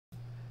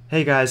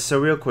Hey guys, so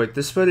real quick,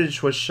 this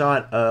footage was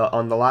shot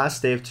on the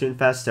last day of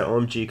ToonFest at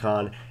OMG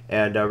Con,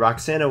 and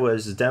Roxanna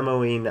was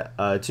demoing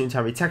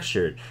Toontown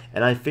ReTextured,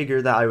 and I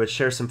figured that I would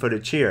share some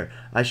footage here.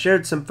 I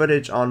shared some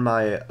footage on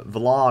my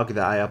vlog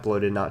that I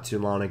uploaded not too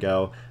long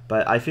ago,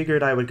 but I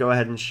figured I would go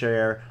ahead and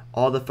share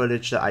all the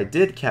footage that I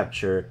did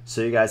capture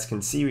so you guys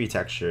can see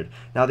ReTextured.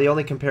 Now the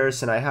only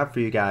comparison I have for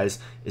you guys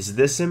is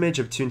this image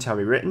of Toontown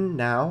Rewritten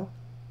now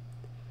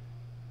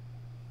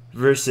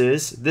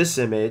versus this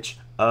image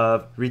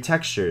of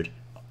ReTextured.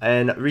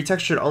 And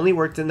ReTextured only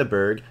worked in the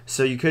Brrrgh,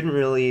 so you couldn't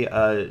really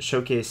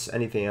showcase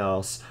anything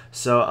else.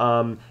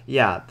 So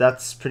yeah,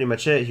 that's pretty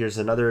much it. Here's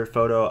another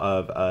photo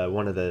of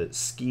one of the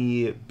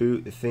ski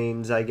boot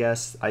things, I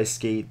guess, ice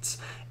skates.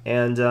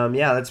 And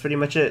yeah, that's pretty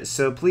much it.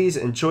 So please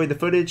enjoy the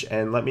footage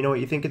and let me know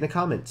what you think in the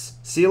comments.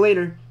 See you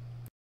later.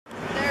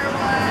 There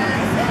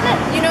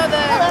was, you know,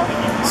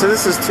 So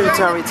this is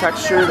Toontown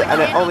ReTextured, and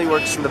it only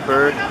works in the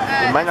Brrrgh.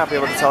 You might not be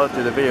able to tell it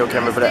through the video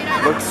camera, but it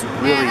looks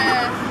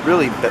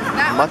really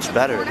much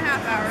better.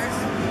 4.5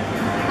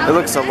 hours. It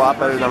looks a lot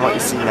better than what you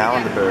see now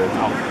in the Brrrgh.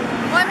 Well,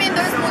 I mean,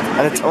 there's multiple.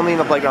 And it's only in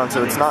the playground,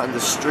 so it's not in the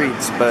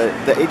streets, but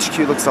the HQ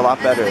looks a lot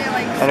better.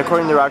 And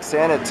according to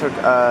Roxanna, it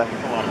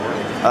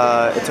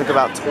took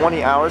about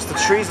 20 hours. The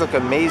trees look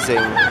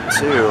amazing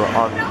too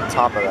on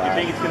top of that.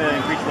 You think it's going to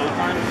increase load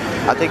time?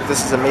 I think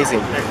this is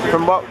amazing.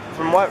 From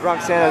what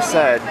Roxanna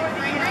said,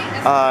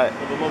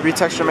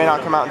 ReTexture may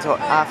not come out until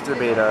after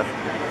beta,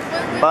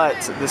 but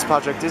this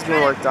project is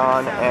being worked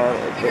on, and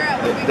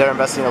they're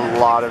investing a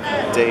lot of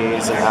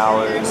days and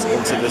hours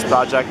into this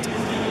project.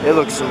 It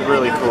looks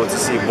really cool to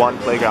see one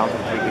playground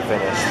completely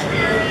finished.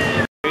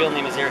 My real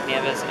name is Eric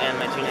Nieves, and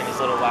my true name is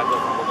Little Wacko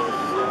from Boulder.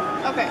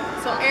 Okay,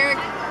 so Eric,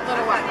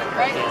 Little Wacko,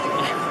 right?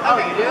 Oh,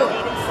 you do?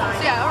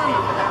 So yeah, I'll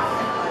remember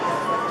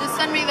that. Just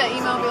send me that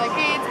email and be like,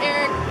 hey, it's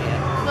Eric,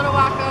 Little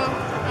Wacko.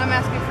 I'm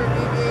asking for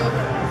Boo-Boo.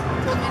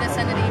 Told me to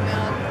send an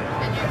email,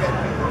 and you're good.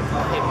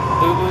 Okay,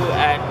 Boo-Boo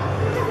at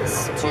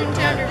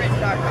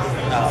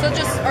ToontownRewritten.com. So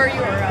just our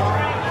URL.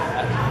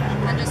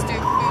 And just do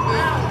Boo-Boo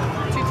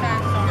 2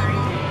 times Boo-Boo.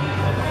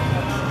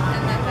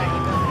 And then that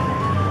email.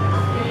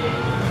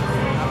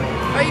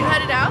 Are you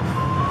headed out?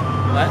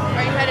 What?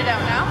 Are you headed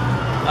out now?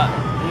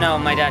 No,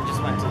 my dad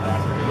just went to the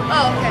bathroom.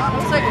 Oh, okay. I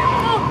was like,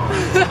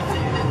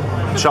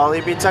 oh.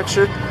 Jolly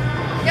ReTextured?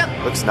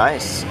 Yep. Looks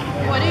nice.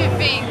 What do you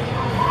think?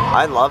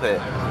 I love it.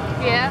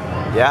 Yeah?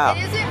 Yeah.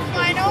 It isn't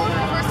final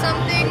for some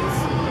things.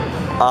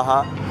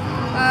 Uh-huh.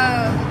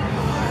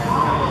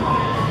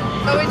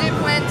 But we did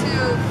plan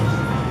to,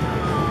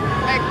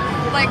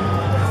 like,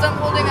 because I'm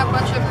holding a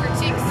bunch of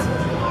critiques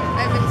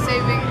I've been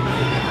saving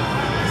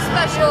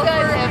special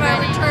for my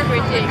return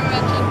from the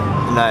convention.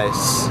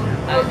 Nice.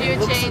 You It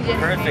looks change it.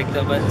 perfect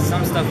though, but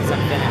some stuff is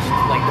unfinished,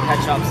 like the pet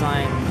shop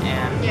sign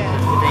and Yeah.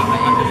 the thing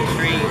under the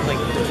tree, like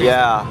the tree.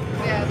 Yeah.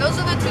 Yeah, those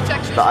are the 2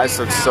 textures. The ice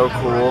looks so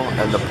cool,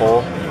 and the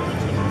pole.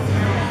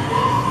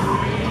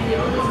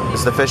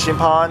 Is the fishing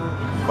pond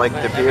like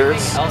the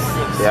piers? Everything else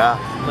looks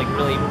like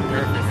really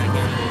perfect.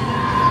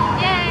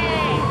 Yay!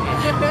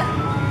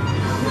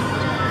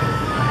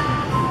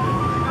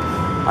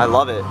 I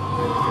love it.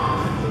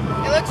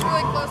 It looks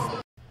really close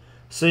to.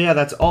 So yeah,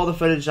 that's all the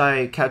footage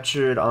I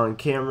captured on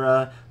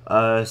camera.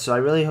 So I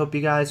really hope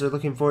you guys are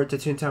looking forward to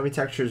Toontown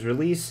ReTextured's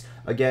release.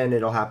 Again,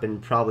 it'll happen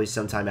probably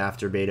sometime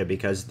after beta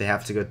because they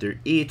have to go through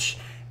each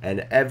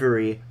and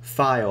every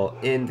file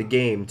in the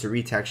game to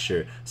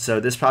retexture. So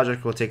this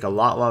project will take a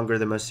lot longer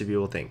than most of you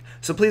will think.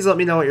 So please let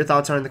me know what your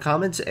thoughts are in the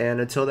comments, and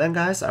until then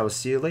guys, I will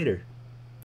see you later.